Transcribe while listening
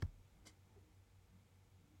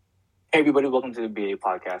Hey everybody, welcome to the BA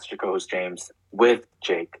Podcast. Your co-host James with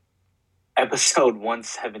Jake. Episode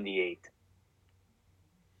 178.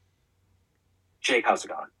 Jake, how's it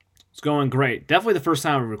going? It's going great. Definitely the first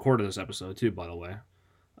time we recorded this episode too, by the way.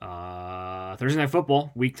 Thursday Night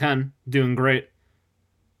Football, Week 10, doing great.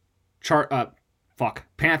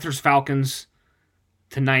 Panthers, Falcons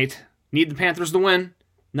tonight. Need the Panthers to win.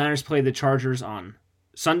 Niners play the Chargers on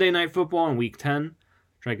Sunday Night Football in Week 10.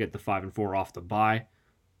 Try to get the 5-4 off the bye.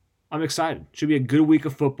 I'm excited. Should be a good week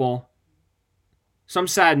of football. Some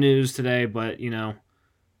sad news today, but, you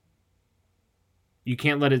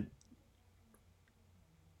can't let it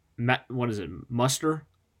muster?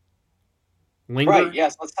 Linger? Right,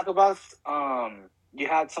 yes. Let's talk about, you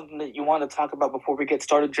had something that you wanted to talk about before we get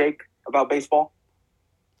started, Jake, about baseball?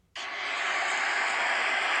 There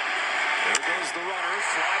goes the runner,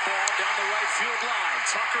 fly ball down the right field line.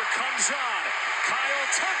 Tucker comes on. Kyle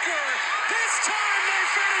Tucker, this time they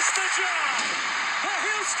finish the job. The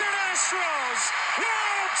Houston Astros,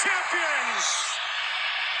 world champions.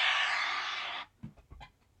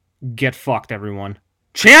 Get fucked, everyone.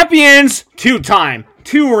 Champions! 2-time.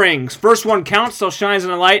 2 rings. First one counts, still shines in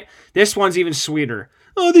the light. This one's even sweeter.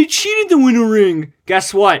 Oh, they cheated to win a ring.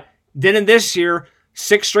 Guess what? Didn't this year.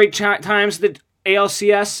 6 straight times the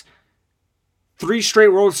ALCS. 3 straight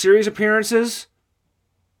World Series appearances.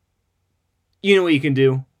 You know what you can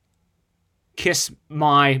do. Kiss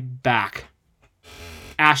my back.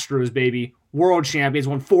 Astros, baby. World champions,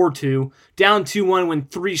 won 4-2. Down 2-1, win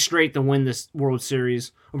 3 straight to win this World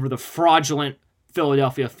Series over the fraudulent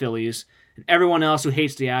Philadelphia Phillies. And everyone else who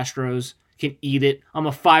hates the Astros can eat it. I'm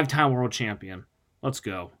a 5-time world champion. Let's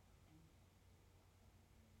go.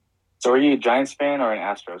 So are you a Giants fan or an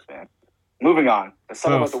Astros fan? Moving on. Let's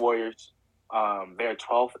talk Both. about the Warriors. They're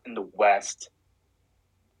 12th in the West.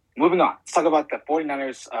 Moving on. Let's talk about the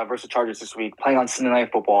 49ers versus Chargers this week. Playing on Sunday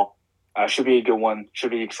Night Football. Should be a good one.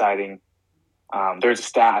 Should be exciting. There's a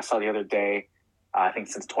stat I saw the other day. I think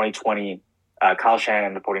since 2020, Kyle Shanahan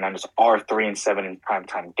and the 49ers are 3-7 in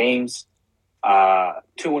primetime games.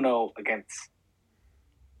 2-0 against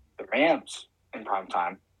the Rams in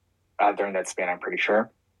primetime during that span, I'm pretty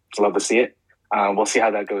sure. Just love to see it. We'll see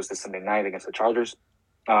how that goes this Sunday night against the Chargers.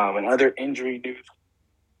 And other injury news,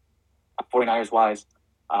 49ers-wise,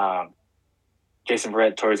 Jason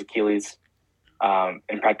Verrett tore his Achilles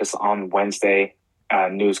in practice on Wednesday.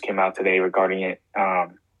 News came out today regarding it.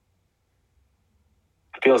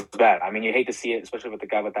 Feels bad. I mean, you hate to see it, especially with a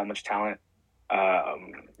guy with that much talent.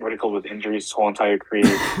 Ridiculed with injuries his whole entire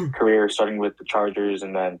career, starting with the Chargers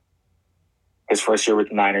and then his first year with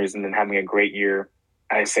the Niners and then having a great year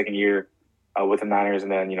at his second year with the Niners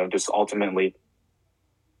and then, just ultimately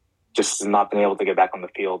just not been able to get back on the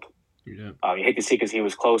field. Yeah. You hate to see because he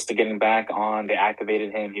was close to getting back on. They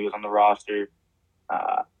activated him. He was on the roster.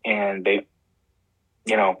 And they,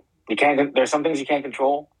 you can't. There's some things you can't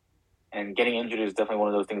control. And getting injured is definitely one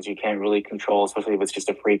of those things you can't really control, especially if it's just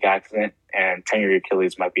a freak accident. And tearing your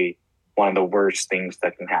Achilles might be one of the worst things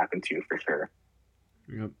that can happen to you for sure.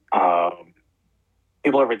 Yep.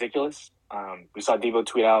 People are ridiculous. We saw Deebo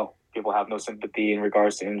tweet out, people have no sympathy in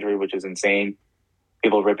regards to injury, which is insane.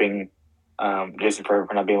 People ripping Jason for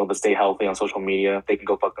not being able to stay healthy on social media. They can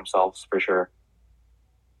go fuck themselves for sure.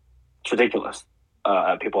 It's ridiculous.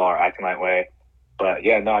 People are acting that way. But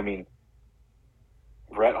yeah, no, I mean,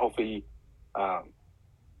 Brett, hopefully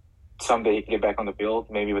someday he can get back on the field,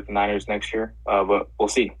 maybe with the Niners next year. But we'll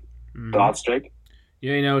see. Mm-hmm. Thoughts, Jake?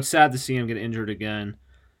 Yeah, it's sad to see him get injured again.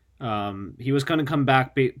 He was going to come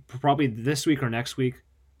back probably this week or next week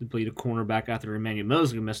to play the cornerback after Emmanuel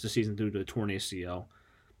Mosley missed the season due to a torn ACL.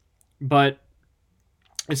 But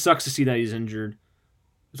it sucks to see that he's injured.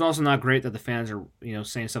 It's also not great that the fans are,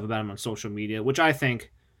 saying stuff about him on social media, which I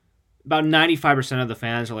think about 95% of the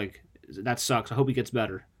fans are like, that sucks. I hope he gets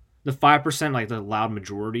better. The 5%, like the loud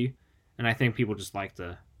majority, and I think people just like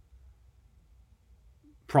to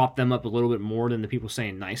prop them up a little bit more than the people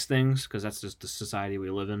saying nice things, because that's just the society we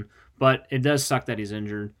live in. But it does suck that he's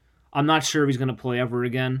injured. I'm not sure if he's going to play ever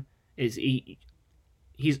again.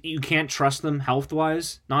 You can't trust them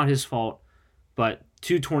health-wise. Not his fault. But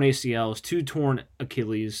 2 torn ACLs, 2 torn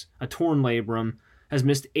Achilles, a torn labrum, has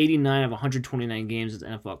missed 89 of 129 games in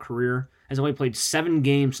his NFL career, has only played 7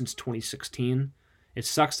 games since 2016. It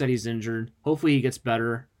sucks that he's injured. Hopefully he gets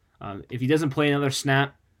better. If he doesn't play another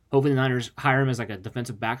snap, hopefully the Niners hire him as like a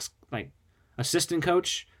defensive backs like assistant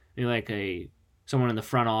coach, maybe like someone in the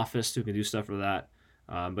front office who can do stuff for that.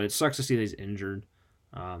 But it sucks to see that he's injured.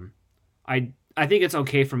 I think it's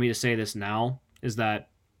okay for me to say this now, is that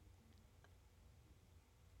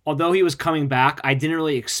although he was coming back, I didn't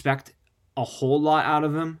really expect a whole lot out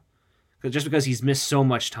of him, just because he's missed so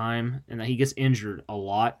much time and that he gets injured a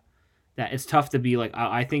lot, that it's tough to be like,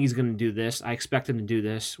 I think he's going to do this. I expect him to do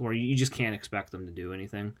this, or you just can't expect him to do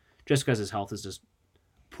anything just because his health is just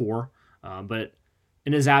poor. But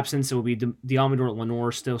in his absence, it will be Deommodore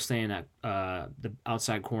Lenoir still staying at the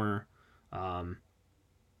outside corner.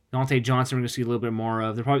 Dante Johnson, we're going to see a little bit more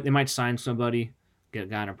of. They might sign somebody, get a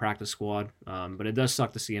guy in a practice squad. But it does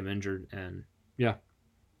suck to see him injured. And yeah.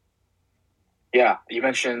 Yeah, you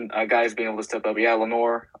mentioned guys being able to step up. Yeah,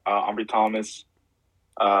 Lenoir, Ambry Thomas,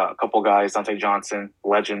 a couple guys, Dante Johnson,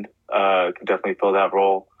 legend, can definitely fill that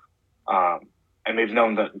role. And we've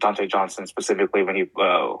known that Dante Johnson specifically when he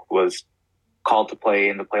was called to play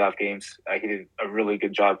in the playoff games. He did a really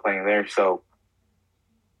good job playing there. So,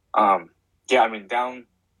 yeah, I mean, down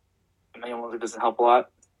Emmanuel doesn't help a lot.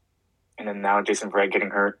 And then now Jason Verrett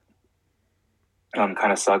getting hurt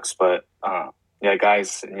kind of sucks. But, yeah,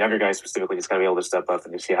 guys, and younger guys specifically, just got to be able to step up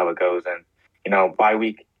and just see how it goes. And, bye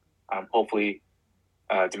week, hopefully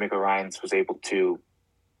D'Amico Ryans was able to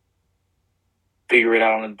figure it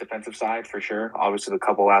out on the defensive side for sure. Obviously,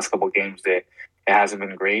 the last couple games, it hasn't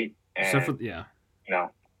been great. And,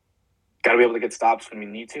 got to be able to get stops when we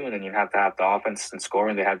need to, and then you have to have the offense and score,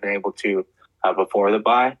 and they have been able to before the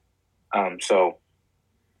bye. So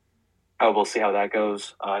we'll see how that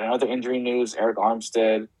goes. And other injury news, Eric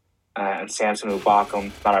Armstead and Samson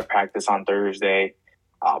Ubakam not at practice on Thursday.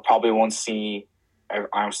 Probably won't see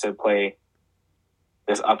Eric Armstead play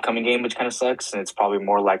this upcoming game, which kind of sucks, and it's probably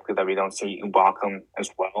more likely that we don't see Ubakam as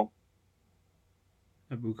well.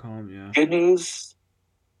 Ubakam, yeah. Good news,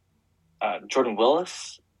 Jordan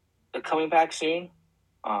Willis coming back soon.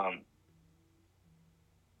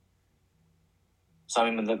 So, I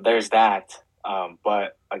mean, there's that.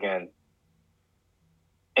 But, again,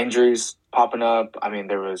 injuries popping up. I mean,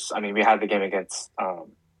 we had the game against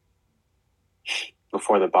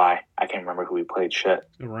before the bye. I can't remember who we played. Shit.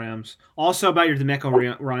 The Rams. Also, about your D'Amico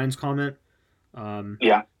Ryans comment.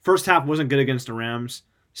 Yeah. First half wasn't good against the Rams.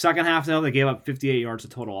 Second half, though, they gave up 58 yards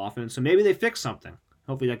of total offense. So maybe they fixed something.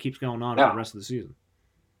 Hopefully that keeps going on for the rest of the season.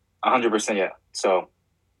 100%, yeah. So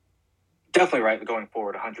definitely right going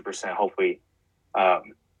forward, 100%. Hopefully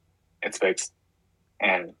it's fixed.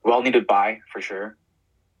 And well-needed bye for sure,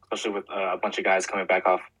 especially with a bunch of guys coming back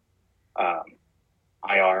off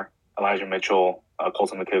IR. Elijah Mitchell,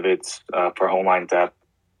 Colton McKivitz for home line depth.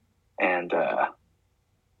 And I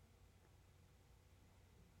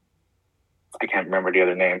can't remember the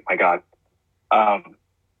other name. My God.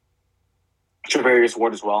 Travarius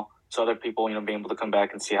Ward as well. So other people, being able to come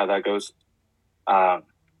back and see how that goes. But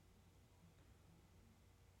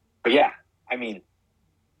yeah, I mean,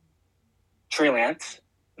 Trey Lance,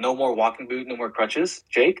 no more walking boot, no more crutches.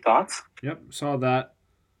 Jake, thoughts? Yep, saw that.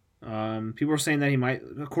 People are saying that he might.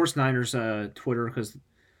 Of course, Niners Twitter because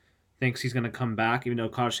thinks he's going to come back, even though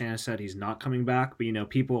Kyle Shanahan said he's not coming back. But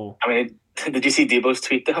people. I mean, did you see Debo's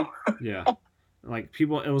tweet though? Yeah, like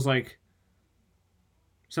people. It was like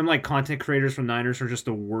some content creators from Niners are just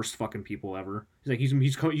the worst fucking people ever. He's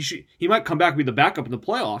like he might come back and be the backup in the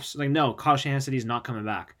playoffs. Like no, Kyle Shanahan said he's not coming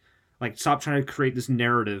back. Like stop trying to create this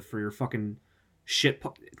narrative for your fucking shit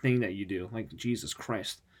thing that you do. Like Jesus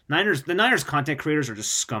Christ. The Niners content creators are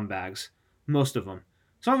just scumbags. Most of them.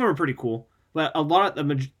 Some of them are pretty cool, but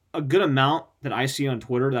a good amount that I see on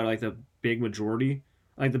Twitter that are like the big majority,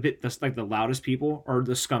 that's like the loudest people, are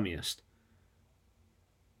the scummiest.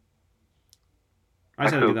 I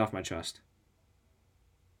just had to get that off my chest.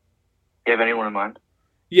 You have anyone in mind?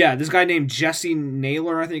 Yeah, this guy named Jesse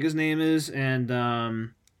Naylor, I think his name is,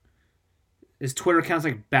 and his Twitter account's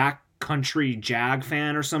like Backcountry Jag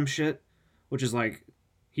Fan or some shit, which is like.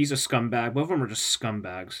 He's a scumbag. Both of them are just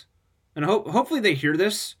scumbags. And hopefully they hear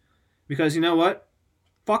this because you know what?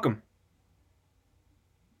 Fuck them.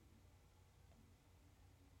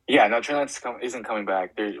 Yeah, no, Trey Lance isn't coming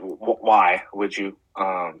back. Why would you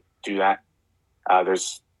do that?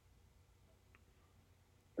 There's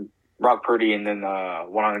Brock Purdy and then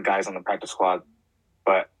one of the guys on the practice squad.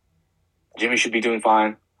 But Jimmy should be doing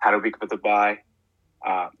fine. Had a week with the bye.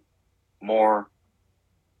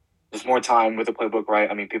 There's more time with the playbook, right?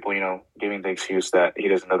 I mean, people, giving the excuse that he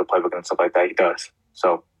doesn't know the playbook and stuff like that. He does.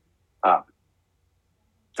 So, now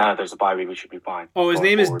that there's a bye week, we should be fine. Oh, his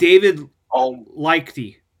name is David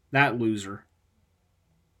Lichty, that loser.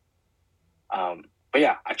 But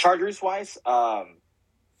yeah, Chargers-wise,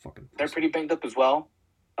 they're pretty banged up as well.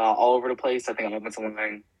 All over the place. I think on offensive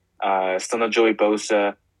line, still no Joey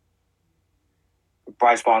Bosa.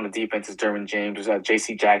 Bryce Ball on the defense is Derwin James. There's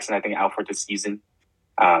J.C. Jackson, I think, out for this season.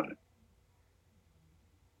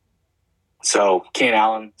 So Keenan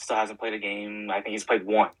Allen still hasn't played a game. I think he's played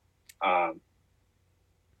one.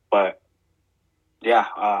 But Yeah,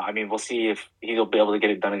 I mean, we'll see if he'll be able to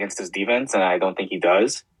get it done against his defense, and I don't think he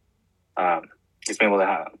does. He's been able to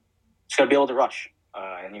have, he's got to be able to rush,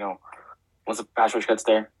 and once the pass rush gets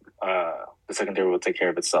there, the secondary will take care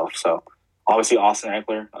of itself. So obviously, Austin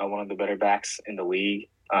Eckler, one of the better backs in the league,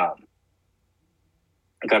 got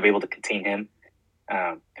to be able to contain him.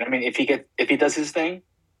 And I mean, if he does his thing,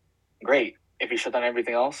 great. If he shut down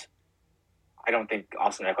everything else, I don't think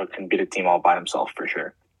Austin Eckler can beat a team all by himself for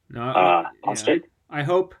sure. No, yeah. I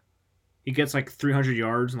hope he gets like 300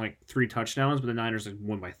 yards and like 3 touchdowns, but the Niners like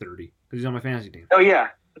won by 30 because he's on my fantasy team. Oh yeah,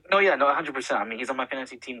 no, 100%. I mean, he's on my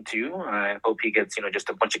fantasy team too. I hope he gets just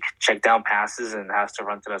a bunch of check down passes and has to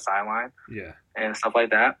run to the sideline. Yeah, and stuff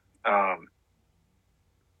like that.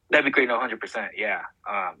 That'd be great. No, 100%. Yeah.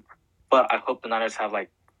 But I hope the Niners have like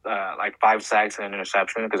 5 sacks and an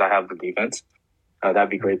interception because I have the defense. That'd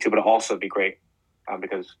be great too. But it'll also be great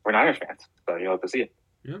because we're Niners fans, so you'll have to see it.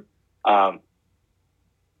 Yeah.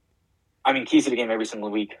 I mean, keys to the game every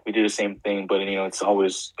single week. We do the same thing, but it's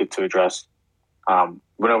always good to address.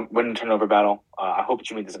 Winning turnover battle. I hope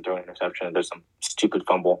Jimmy doesn't throw an interception and there's some stupid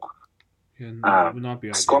fumble. Yeah, would not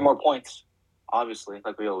be score more points, obviously,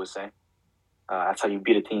 like we always say. That's how you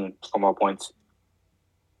beat a team. Score more points.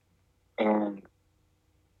 And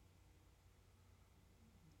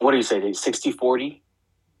what do you say? 60-40?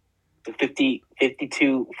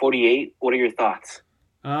 52-48? What are your thoughts?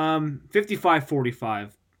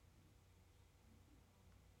 55-45.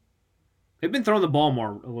 They've been throwing the ball a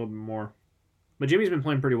little bit more. But Jimmy's been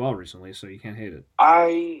playing pretty well recently, so you can't hate it.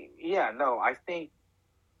 I think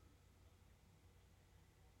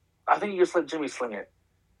you just let Jimmy sling it.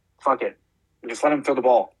 Fuck it. Just let him throw the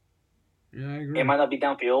ball. Yeah, I agree. It might not be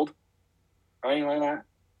downfield or anything like that.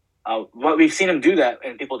 But we've seen him do that,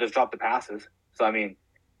 and people just drop the passes. So, I mean,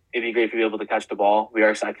 it'd be great if you'd be able to catch the ball.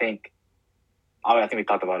 I think we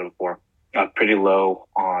talked about it before. Pretty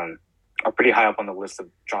high up on the list of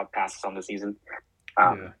drop passes on the season.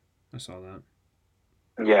 Yeah, I saw that.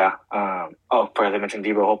 Yeah. As I mentioned,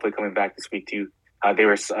 Debo hopefully coming back this week too. They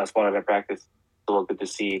were spotted at practice. A little good to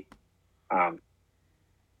see.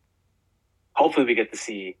 Hopefully we get to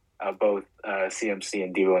see both CMC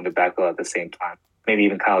and Debo in the backfield at the same time. Maybe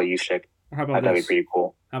even Kyle Juszczyk. How about that'd be pretty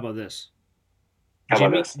cool. How about this?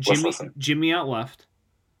 Listen. Jimmy out left.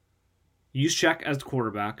 Juszczyk as the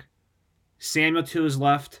quarterback. Samuel to his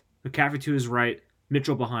left. McCaffrey to his right.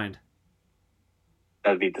 Mitchell behind.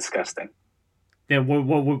 That'd be disgusting. Then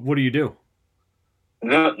what do you do?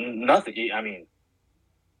 No, nothing. I mean,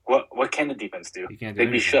 what can the defense do?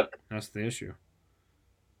 They'd be shook. That's the issue.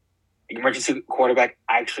 Emergency quarterback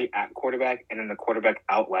actually at quarterback, and then the quarterback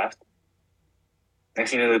out left.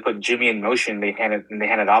 Next thing you know, they put Jimmy in motion. They hand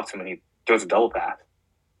it off to him, and he throws a double pass.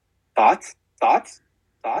 Thoughts?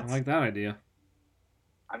 I like that idea.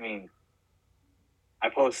 I mean, I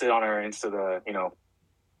posted on our Insta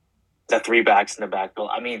the 3 backs in the backfield.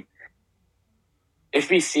 I mean, if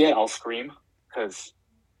we see it, I'll scream because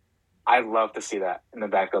I'd love to see that in the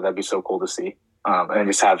backfield. That'd be so cool to see. And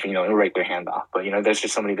just have, a regular handoff. But, there's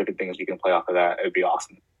just so many different things you can play off of that. It'd be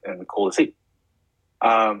awesome and cool to see.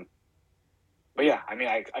 But yeah, I mean,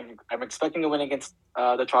 I'm expecting to win against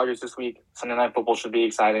the Chargers this week. Sunday Night Football should be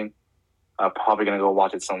exciting. Probably going to go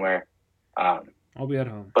watch it somewhere. I'll be at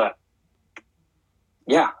home. But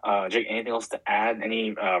yeah, Jake, anything else to add?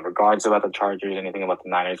 Any regards about the Chargers? Anything about the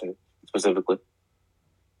Niners specifically?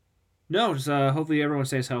 No, just hopefully everyone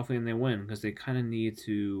stays healthy and they win because they kind of need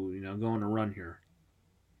to, go on a run here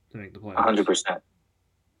to make the playoffs. 100%.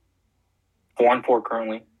 4-4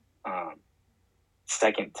 currently.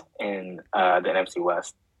 Second in the NFC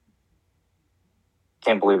West.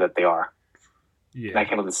 Can't believe that they are. Yeah. And I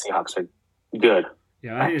can't believe the Seahawks are good.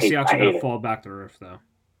 Yeah, I think the Seahawks are going to fall back to earth, though.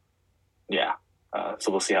 Yeah.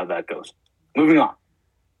 So we'll see how that goes. Moving on.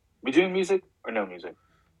 We doing music or no music?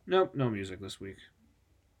 Nope, no music this week.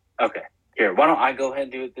 Okay. Here, why don't I go ahead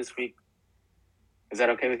and do it this week? Is that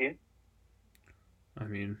okay with you? I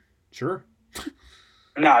mean, sure.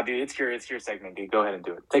 Nah, dude, it's your segment, dude. Go ahead and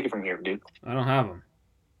do it. Take it from here, dude. I don't have them.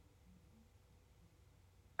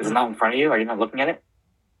 Is it not in front of you? Are you not looking at it?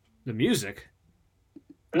 The music?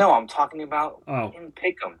 No, I'm talking about in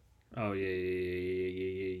Pick'em. Oh,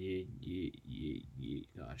 yeah.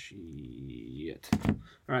 Gosh, shit. All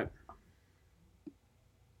right.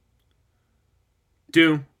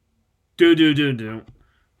 Do.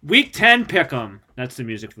 Week 10 Pick'em. That's the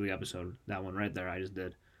music for the episode. That one right there I just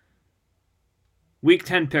did. Week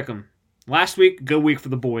 10 Pick'em. Last week, good week for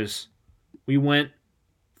the boys. We went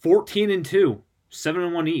 14-2,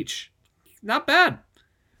 7-1 each. Not bad.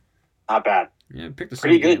 Not bad. Yeah, picked the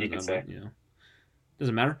pretty good, you can say.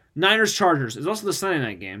 Doesn't matter. Niners Chargers is also the Sunday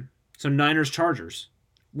night game. So Niners, Chargers.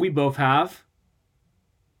 We both have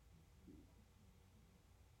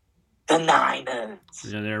the Niners.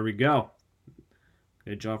 Yeah, there we go.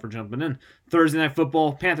 Good job for jumping in. Thursday Night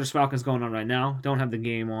Football, Panthers Falcons going on right now. Don't have the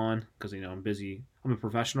game on because I'm busy. I'm a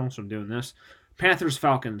professional, so I'm doing this. Panthers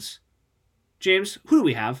Falcons. James, who do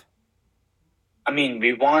we have? I mean,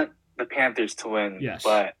 we want the Panthers to win, Yes.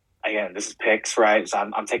 But again, this is picks, right? So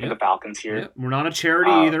I'm taking the Falcons here. Yep. We're not a charity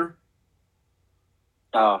either.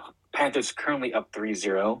 Panthers currently up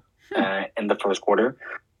 3-0 in the first quarter.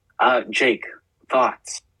 Jake,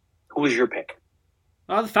 thoughts? Who is your pick?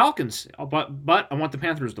 The Falcons, but I want the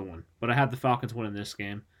Panthers to win. But I have the Falcons winning this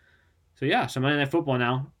game. So yeah, so Monday Night Football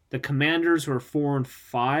now. The Commanders who are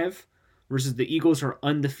 4-5 versus the Eagles who are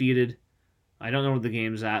undefeated. I don't know where the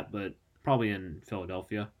game's at, but probably in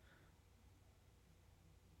Philadelphia.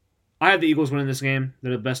 I have the Eagles winning this game.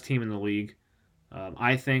 They're the best team in the league.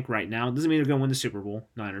 I think right now. It doesn't mean they're going to win the Super Bowl.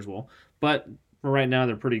 Niners will. But for right now,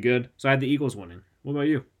 they're pretty good. So I have the Eagles winning. What about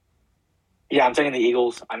you? Yeah, I'm taking the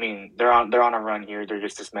Eagles. I mean, they're on a run here. They're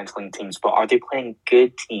just dismantling teams. But are they playing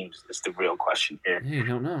good teams? That's the real question here. Yeah, you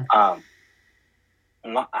don't know. I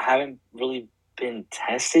haven't really been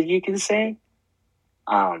tested, you can say.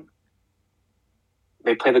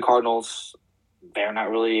 They play the Cardinals. They're not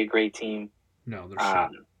really a great team. No, they're shit.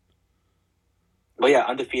 But yeah,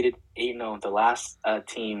 undefeated, 8-0, the last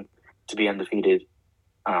team to be undefeated.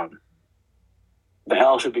 The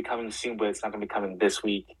L should be coming soon, but it's not going to be coming this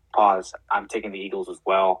week. Pause. I'm taking the Eagles as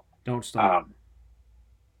well. Don't stop.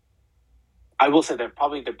 I will say that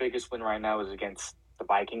probably the biggest win right now is against the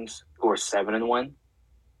Vikings, who are 7-1.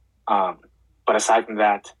 But aside from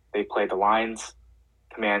that, they play the Lions,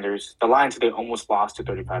 Commanders. The Lions, they almost lost to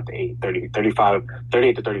 38-35.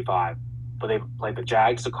 But they played the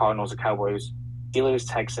Jags, the Cardinals, the Cowboys, Steelers,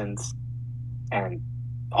 Texans, and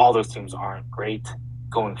all those teams aren't great.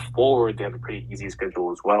 Going forward, they have a pretty easy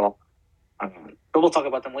schedule as well. But we'll talk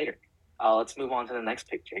about them later. Let's move on to the next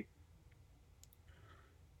pick, Jake.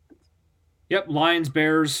 Yep, Lions,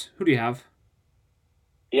 Bears. Who do you have?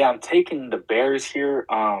 Yeah, I'm taking the Bears here.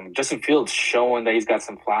 Justin Fields showing that he's got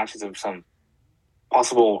some flashes of some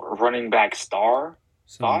possible running back star.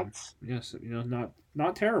 Thoughts? Yes,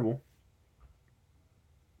 not terrible.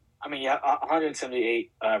 I mean, yeah,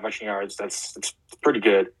 178 rushing yards. That's pretty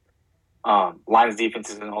good. Lions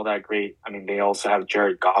defense isn't all that great. I mean, they also have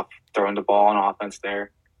Jared Goff throwing the ball on offense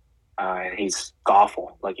there. And he's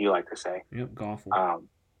Goffle, like you like to say. Yep, Goffle.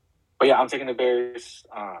 But yeah, I'm taking the Bears.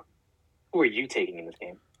 Who are you taking in this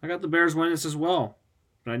game? I got the Bears winning this as well.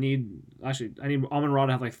 But I need Amon-Ra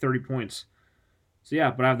to have like 30 points. So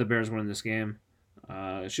yeah, but I have the Bears winning this game.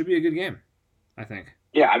 It should be a good game, I think.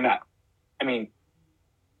 Yeah, I mean,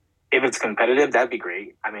 if it's competitive, that'd be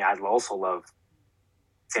great. I mean, I'd also love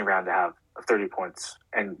St. Brown to have 30 points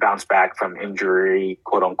and bounce back from injury,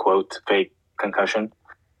 quote unquote, fake concussion.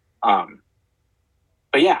 But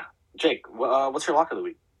yeah, Jake, what's your lock of the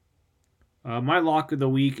week? My lock of the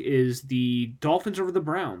week is the Dolphins over the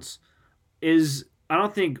Browns. I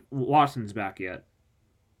don't think Watson's back yet.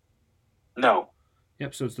 No.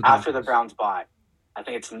 Yep, so it's the After Dolphins. the Browns bye. I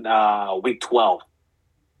think it's week 12.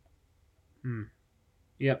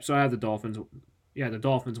 Yep, so I have the Dolphins. Yeah, the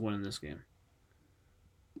Dolphins winning this game.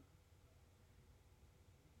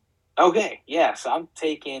 Okay, yeah, so I'm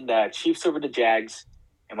taking the Chiefs over the Jags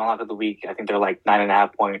in my lock of the week. I think they're like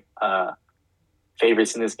 9.5 point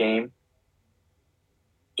favorites in this game.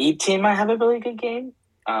 Each team might have a really good game,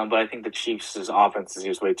 but I think the Chiefs' offense is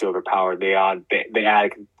just way too overpowered. They added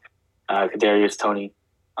Kadarius Toney.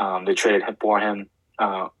 They traded for him.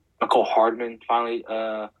 Nicole Hardman finally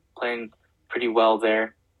playing pretty well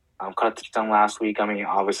there. Caught a touchdown last week. I mean,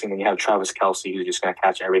 obviously, then you have Travis Kelce, who's just going to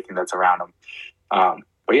catch everything that's around him.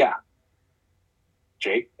 But yeah.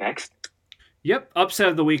 Jake, next. Yep, upset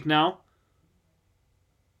of the week now.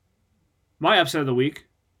 My upset of the week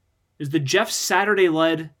is the Jeff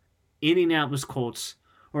Saturday-led Indianapolis Colts,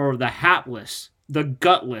 or the hatless, the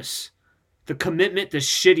gutless, the commitment to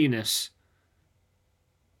shittiness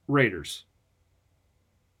Raiders.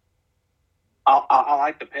 I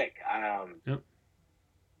like the pick. Yep.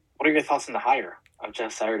 What are your thoughts on the hire of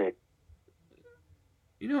Jeff Saturday?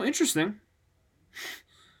 Interesting.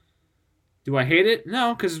 Do I hate it?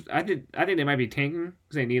 No, because I think they might be tanking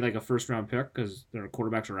because they need like a first round pick because their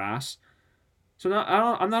quarterbacks are ass. So no,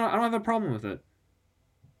 I don't have a problem with it.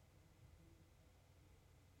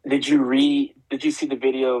 Did you see the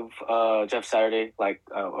video of Jeff Saturday,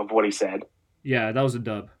 of what he said? Yeah, that was a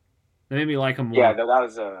dub. That made me like him more. Yeah, that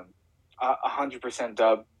was a 100%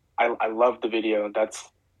 dub. I love the video. And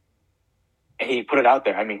he put it out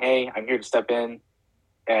there. I mean, hey, I'm here to step in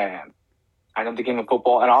and I know the game of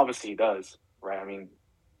football, and obviously he does, right? I mean,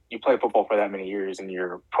 you play football for that many years, and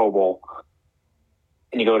you're Pro Bowl,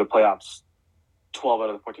 and you go to playoffs 12 out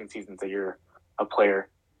of the 14 seasons that you're a player.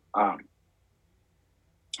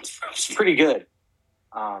 It's pretty good.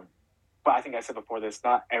 But I think I said before this,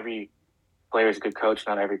 not every player is a good coach.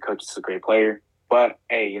 Not every coach is a great player. But,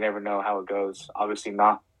 hey, you never know how it goes. Obviously,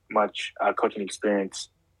 not much coaching experience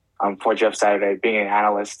for Jeff Saturday, being an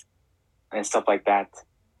analyst and stuff like that.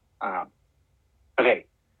 But, hey,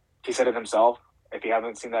 he said it himself. If you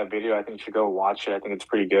haven't seen that video, I think you should go watch it. I think it's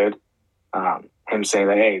pretty good. Him saying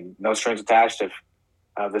that, hey, no strings attached. If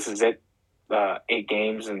this is it, 8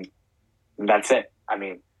 games, and that's it. I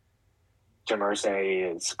mean, Jim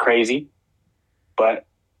Irsay is crazy, but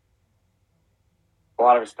a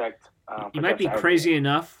lot of respect. You might be crazy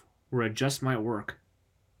enough where it just might work.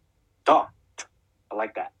 Oh, I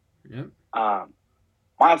like that. Yep. My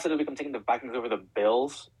upset is I'm taking the Vikings over the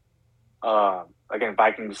Bills. Again,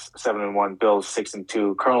 Vikings 7-1, Bills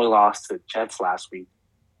 6-2. Currently lost to the Jets last week.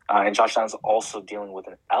 And Josh Allen's also dealing with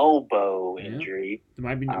an elbow injury. It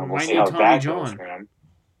might be we'll see how Tommy that John. goes for him.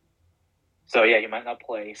 So yeah, he might not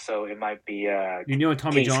play. So it might be. You know what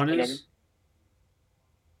Tommy Case John Keenum. is?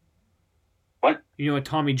 What? You know what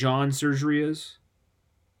Tommy John surgery is?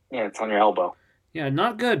 Yeah, it's on your elbow. Yeah,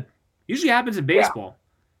 not good. Usually happens in baseball.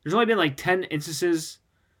 There's only been like 10 instances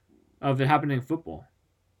of it happening in football.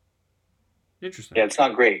 Interesting. Yeah, it's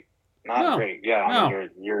not great. Not great. Yeah, I mean,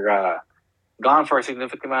 you're gone for a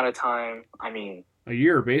significant amount of time. I mean, a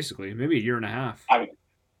year basically, maybe a year and a half. I mean,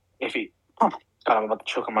 if he, God, I'm about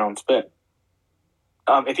to choke on my own spit.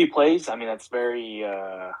 If he plays, I mean, that's very.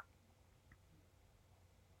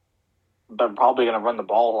 They're probably going to run the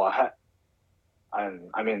ball a lot. And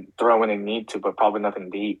I mean, throw when they need to, but probably nothing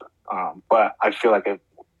deep. But I feel like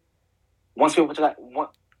once we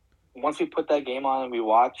put that game on and we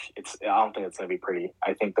watch, I don't think it's going to be pretty.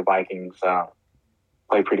 I think the Vikings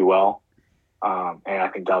play pretty well, and I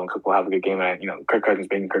think Dalvin Cook will have a good game. And Kirk Cousins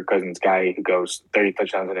being Kirk Cousins, guy who goes 30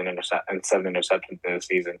 touchdowns and 7 interceptions in the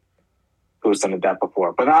season, who's done that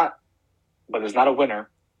before, but there's not a winner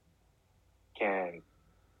can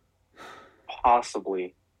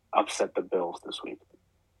possibly upset the Bills this week.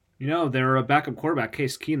 Their backup quarterback,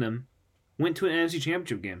 Case Keenum, went to an NFC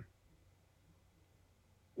Championship game.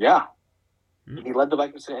 Yeah. He led the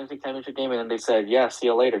Vikings to the NFC Championship game, and then they said, yeah, see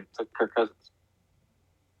you later. Took Kirk Cousins.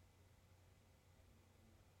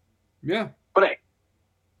 Yeah. But hey,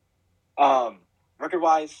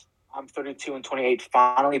 record-wise, I'm 32-28,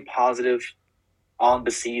 finally positive on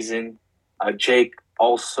the season. Jake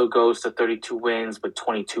also goes to 32 wins, but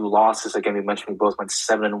 22 losses. Again, we mentioned we both went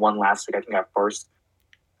 7-1 last week. I think our first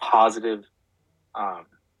positive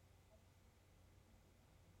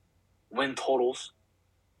win totals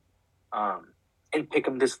in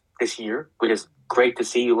Pick'em this year, which is great to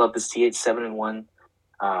see. You love to see it. 7-1.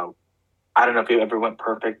 I don't know if it ever went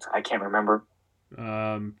perfect. I can't remember.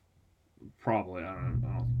 Probably. I don't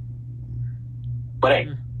know. But hey,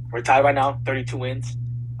 we're tied right now, 32 wins.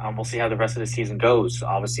 We'll see how the rest of the season goes.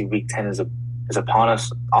 Obviously, Week 10 is upon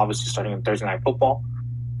us. Obviously, starting on Thursday Night Football.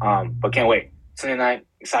 But can't wait. Sunday night,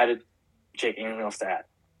 excited. Jake, anything else to add?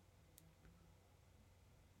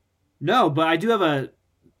 No, but I do have a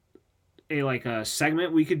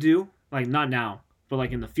segment we could do, like not now, but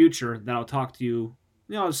like in the future that I'll talk to you.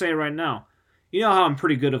 I'll say it right now. You know how I'm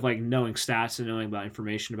pretty good at like knowing stats and knowing about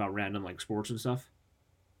information about random like sports and stuff.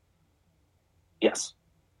 Yes.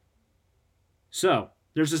 So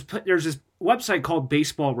there's this website called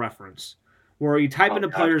Baseball Reference where you type in a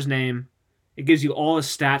player's name, it gives you all his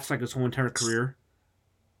stats like his whole entire career,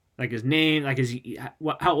 like his name, like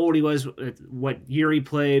how old he was, what year he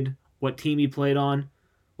played, what team he played on.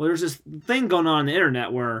 Well, there's this thing going on the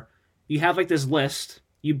internet where you have like this list,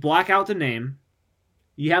 you black out the name,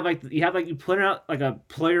 you put out like a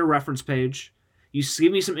player reference page, you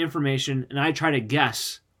give me some information, and I try to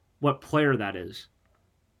guess what player that is.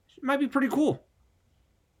 It might be pretty cool.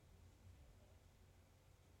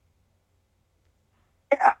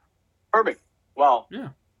 Yeah, perfect. Well, yeah.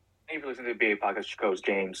 Thank you for listening to the BA Podcast Chico's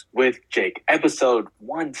Games with Jake. Episode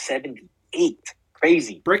 178.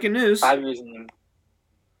 Crazy. Breaking news. 5 years in.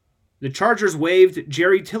 The Chargers waived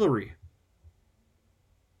Jerry Tillery.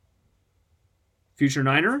 Future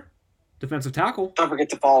Niner. Defensive tackle. Don't forget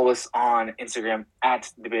to follow us on Instagram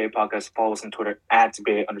at the BA Podcast. Follow us on Twitter at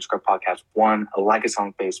BA_podcast1. Like us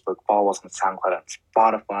on Facebook. Follow us on SoundCloud and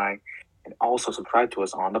Spotify. And also subscribe to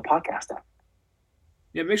us on the podcast app.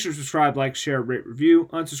 Yeah, make sure to subscribe, like, share, rate, review,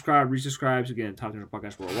 unsubscribe, resubscribe. Again, Top 10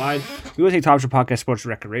 Podcast Worldwide. We will take Top 10 Podcast Sports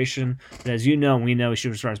Recreation. And as you know, we know, we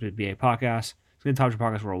should subscribe to the BA Podcast. It's going to Top 10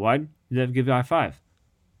 Podcast Worldwide. You have to give you a high five.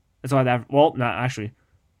 That's all I have. Well, not actually.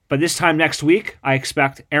 But this time next week, I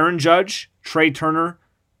expect Aaron Judge, Trey Turner,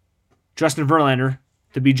 Justin Verlander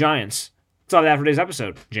to be Giants. That's all I have for today's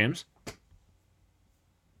episode, James.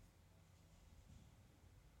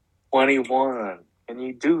 21. Can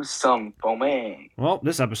you do some for me? Well,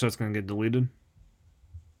 this episode's going to get deleted.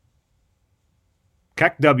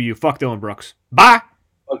 Keck W. Fuck Dylan Brooks. Bye.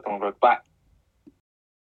 Fuck Dylan Brooks. Bye.